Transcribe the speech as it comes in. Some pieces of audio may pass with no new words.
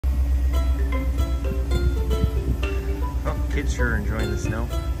Kids sure are enjoying the snow.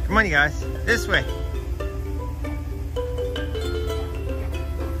 Come on, you guys. This way.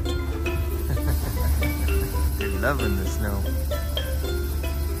 They're loving the snow.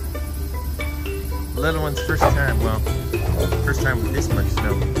 Little one's first time. Well, first time with this much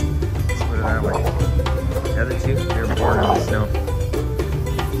snow. Let's put it that way. The other two, they're born in the snow.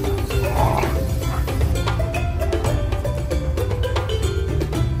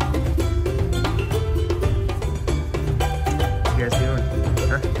 What you guys doing?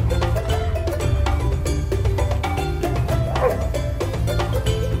 Huh?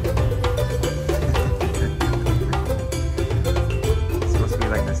 It's supposed to be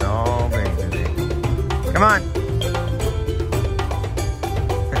like this all day today. Come on!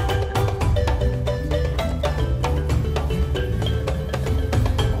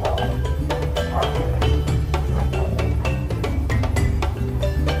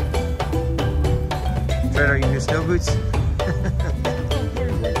 Fred, are you in your snow boots?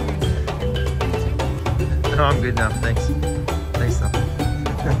 No, I'm good now, thanks. Thanks though.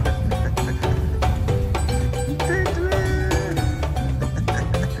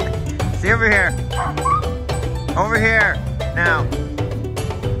 See over here. Over here, now.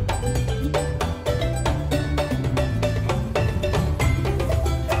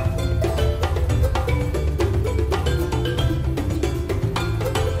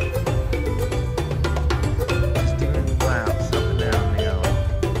 Just doing laps up and down the alley.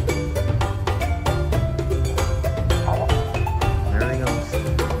 There he goes.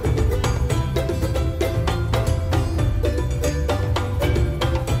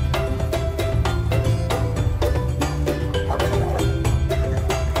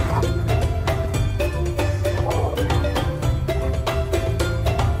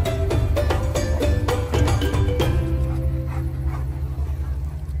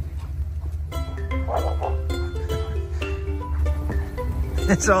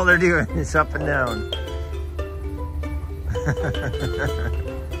 That's all they're doing, it's up and down.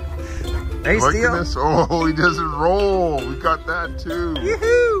 Hey, Look Steele. at this. Oh, he doesn't roll. We got that too.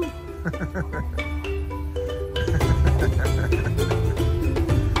 Yoo-hoo!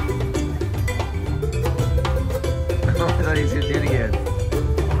 Oh, I thought he was going to do it again.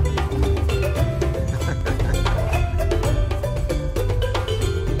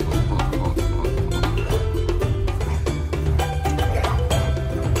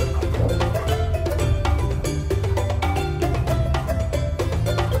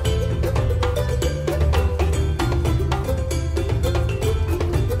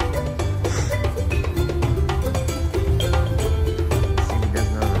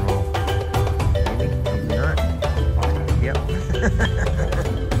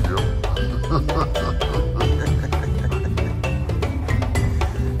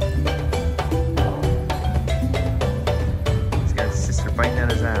 He's got his sister biting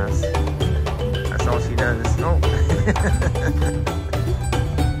at his ass. That's all she does. Oh.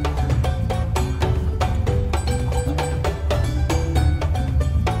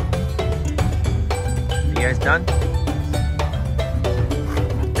 You guys done?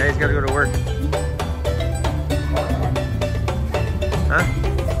 Daddy's got to go to work.